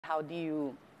how do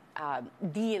you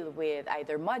deal with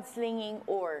either mudslinging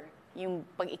or yung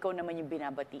pag ikaw naman yung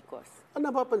binabatikos? Ang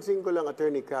napapansin ko lang,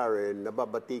 Attorney Karen,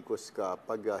 nababatikos ka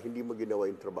pag hindi mo ginawa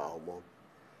yung trabaho mo.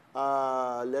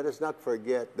 Let us not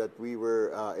forget that we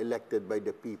were elected by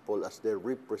the people as their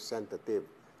representative.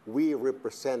 We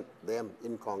represent them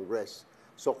in Congress.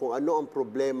 So kung ano ang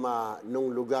problema ng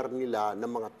lugar nila,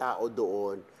 ng mga tao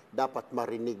doon, dapat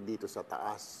marinig dito sa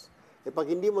taas. E pag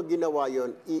hindi mo ginawa yon,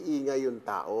 iingay yung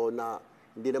tao na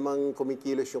hindi namang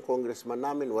kumikilos yung congressman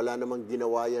namin, wala namang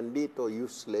ginawa yan dito,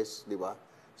 useless, di ba?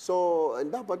 So,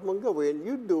 dapat mong gawin,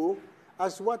 you do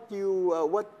as what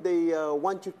they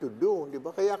want you to do, di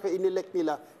ba? Kaya ka-inelect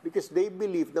nila because they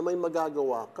believe na may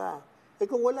magagawa ka. Eh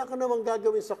kung wala ka namang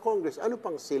gagawin sa Congress, ano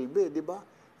pang silbi, di ba?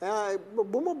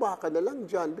 Bumaba ka na lang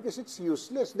dyan because it's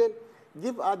useless. Then,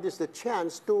 give others the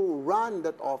chance to run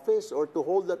that office or to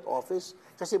hold that office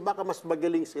kasi baka mas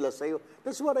magaling sila sa'yo.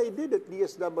 That's what I did at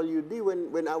DSWD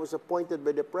when I was appointed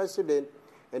by the President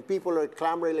and people are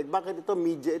clamoring like, bakit ito,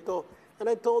 media ito?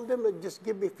 And I told them, just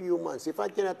give me a few months. If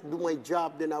I cannot do my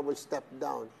job, then I will step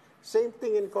down. Same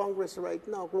thing in Congress right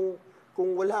now.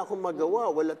 Kung wala akong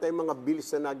magawa, wala tayong mga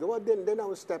bills na nagawa, then I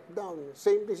will step down.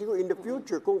 Same thing siguro in the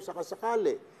future, kung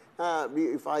sakasakali,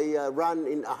 if I run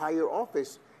in a higher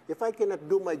office, if I cannot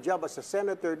do my job as a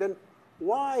senator, then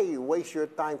why waste your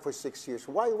time for 6 years?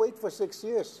 Why wait for 6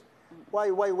 years? Why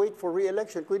wait for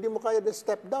re-election? Kung hindi mo kaya na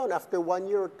step down after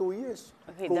 1 year or 2 years.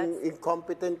 Okay, kung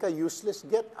incompetent ka, useless,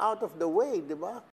 get out of the way, di ba?